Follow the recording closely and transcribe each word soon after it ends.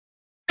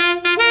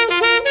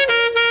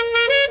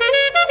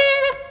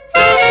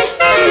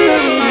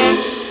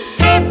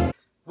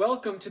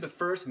Welcome to the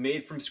first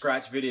Made From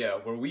Scratch video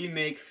where we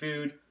make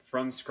food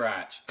from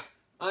scratch.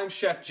 I'm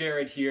Chef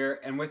Jared here,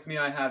 and with me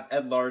I have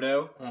Ed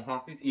Lardo,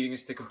 who's eating a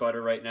stick of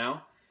butter right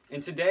now.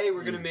 And today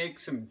we're gonna make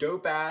some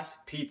dope-ass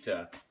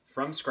pizza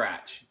from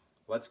scratch.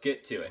 Let's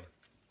get to it.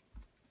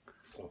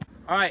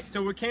 Alright,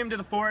 so we came to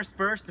the forest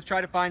first to try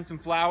to find some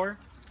flour.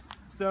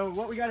 So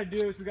what we gotta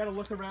do is we gotta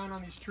look around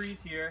on these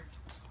trees here,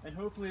 and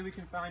hopefully we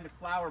can find a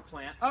flower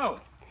plant.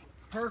 Oh,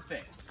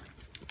 perfect.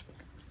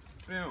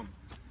 Boom.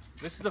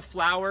 This is a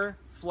flower,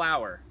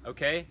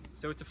 okay?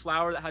 So it's a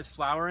flower that has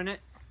flour in it.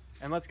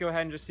 And let's go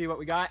ahead and just see what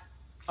we got.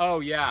 Oh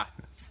yeah,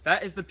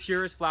 that is the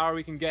purest flour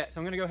we can get. So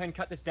I'm gonna go ahead and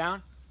cut this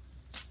down.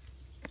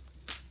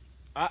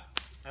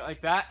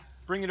 Like that.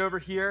 Bring it over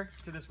here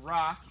to this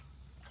rock.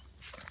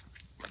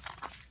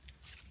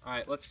 All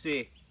right, let's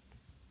see.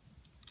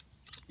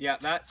 Yeah,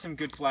 that's some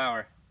good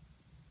flour.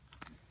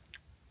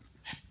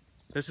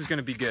 This is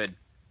gonna be good.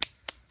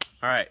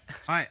 All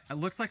right, it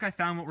looks like I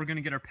found what we're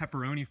gonna get our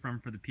pepperoni from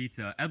for the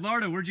pizza.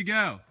 Edlardo, where'd you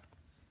go?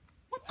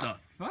 What the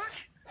fuck?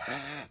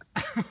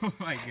 Oh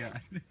my god.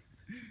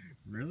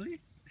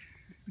 Really?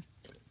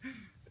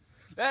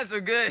 That's some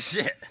good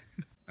shit.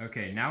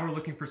 Okay, now we're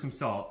looking for some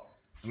salt.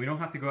 And we don't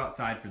have to go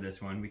outside for this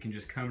one. We can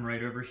just come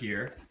right over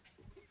here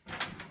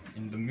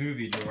in the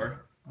movie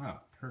drawer.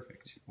 Wow,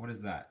 perfect. What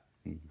is that?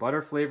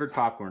 Butter flavored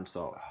popcorn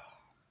salt.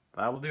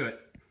 That'll do it.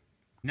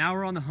 Now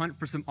we're on the hunt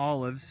for some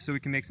olives so we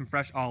can make some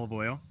fresh olive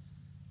oil.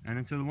 And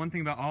then so the one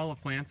thing about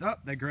olive plants,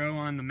 they grow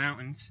on the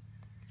mountains.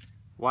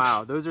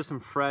 Wow, those are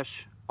some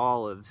fresh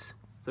olives.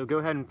 So go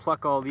ahead and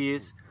pluck all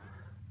these,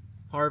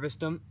 harvest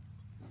them.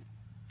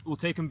 We'll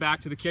take them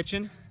back to the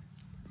kitchen.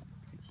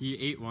 He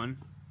ate one,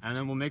 and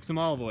then we'll make some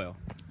olive oil.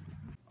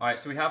 All right,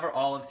 so we have our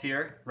olives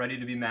here, ready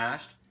to be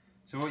mashed.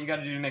 So what you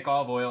gotta do to make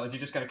olive oil is you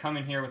just gotta come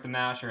in here with the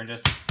masher and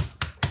just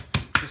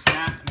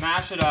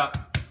mash it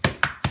up.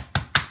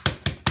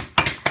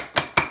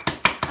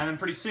 And then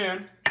pretty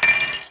soon,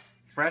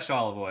 fresh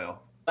olive oil.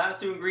 Last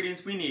two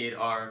ingredients we need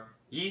are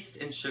yeast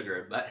and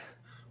sugar, but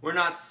we're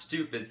not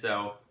stupid,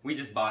 so we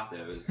just bought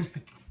those.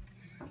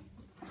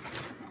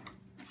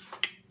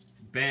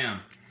 Bam.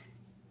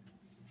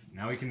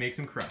 Now we can make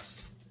some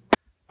crust.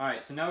 All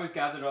right, so now we've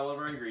gathered all of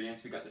our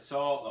ingredients. We got the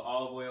salt, the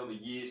olive oil, the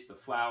yeast, the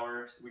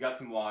flour, we got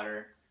some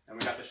water, and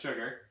we got the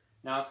sugar.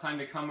 Now it's time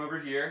to come over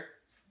here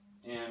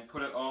and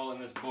put it all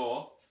in this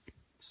bowl.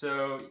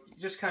 So you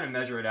just kind of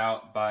measure it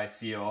out by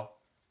feel.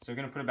 So we're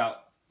gonna put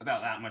about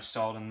that much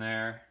salt in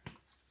there.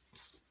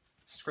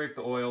 Scrape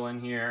the oil in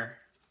here,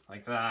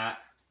 like that.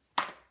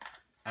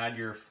 Add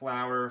your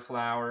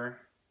flour.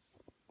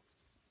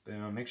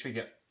 Boom, make sure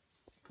you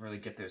really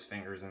get those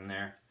fingers in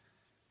there.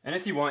 And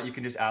if you want, you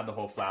can just add the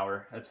whole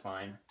flour, that's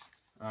fine.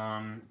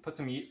 Put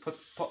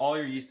all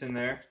your yeast in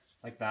there,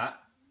 like that.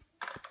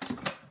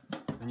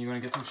 Then you're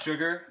gonna get some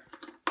sugar.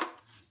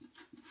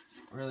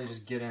 Really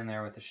just get in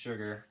there with the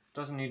sugar.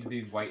 Doesn't need to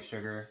be white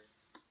sugar.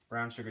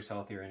 Brown sugar's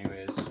healthier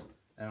anyways.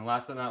 And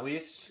last but not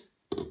least,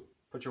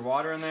 put your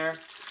water in there,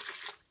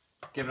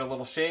 give it a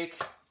little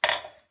shake,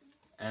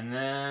 and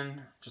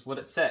then just let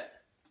it sit.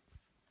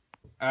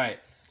 All right,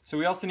 so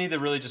we also need to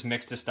really just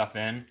mix this stuff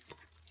in.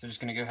 So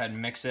just gonna go ahead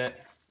and mix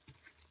it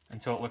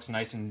until it looks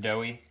nice and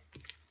doughy,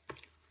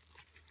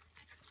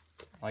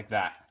 like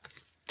that.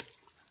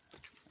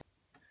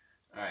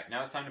 All right,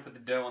 now it's time to put the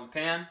dough on the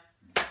pan.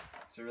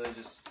 So really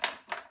just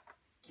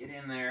get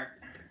in there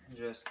and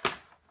just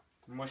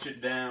mush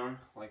it down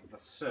like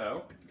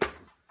so.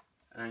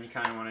 And then you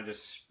kind of want to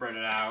just spread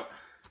it out.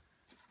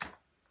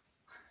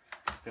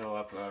 Fill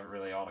up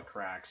really all the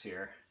cracks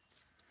here.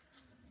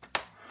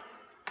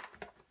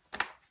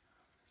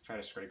 Try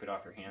to scrape it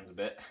off your hands a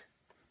bit.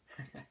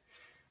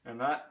 And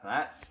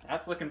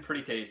that's looking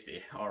pretty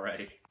tasty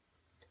already.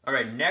 All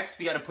right, next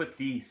we got to put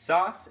the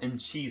sauce and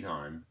cheese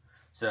on.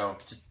 So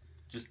just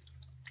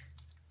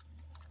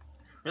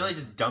really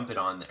just dump it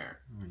on there.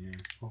 Oh yeah,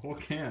 a whole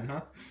can,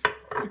 huh?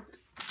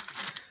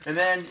 And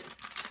then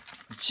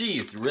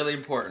cheese, really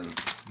important.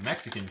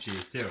 Mexican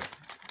cheese too.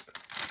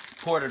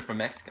 Imported from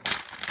Mexico.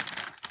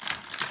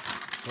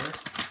 Of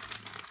course.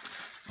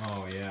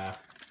 Oh yeah,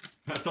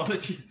 that's all the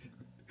cheese.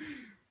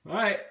 All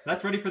right,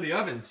 that's ready for the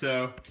oven.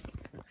 So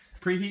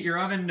preheat your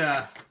oven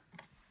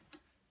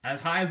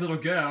as high as it'll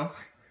go.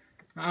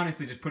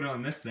 Honestly, just put it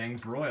on this thing,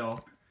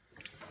 broil.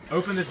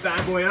 Open this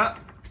bad boy up,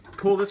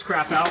 pull this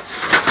crap out,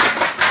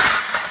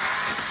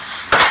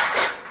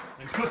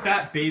 and put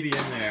that baby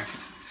in there.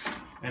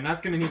 And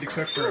that's gonna need to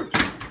cook for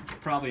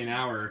probably an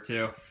hour or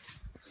two.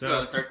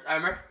 So start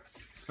timer.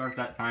 Start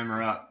that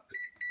timer up.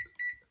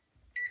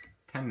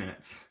 10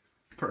 minutes.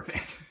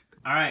 Perfect.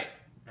 All right,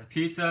 the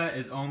pizza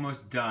is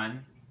almost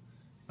done.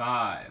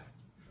 5,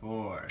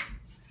 4,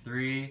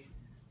 3,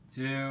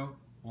 2,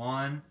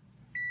 1.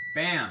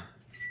 Bam!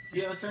 See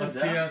how it turns out?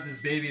 Let's see how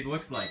this baby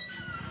looks like.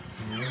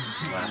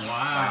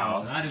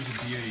 Wow, that is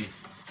a beauty.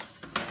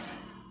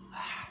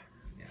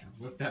 Yeah,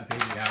 whip that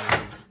baby out of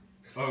here.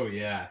 Oh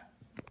yeah.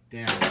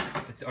 Damn,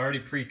 it's already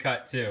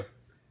pre-cut too.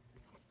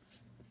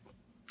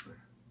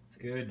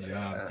 Good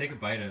job. Take a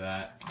bite of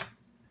that.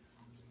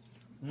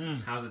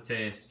 How's it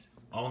taste?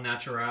 All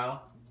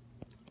natural.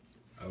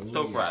 Oh,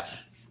 So yeah.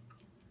 fresh.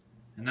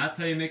 And that's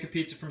how you make a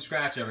pizza from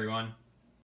scratch, everyone.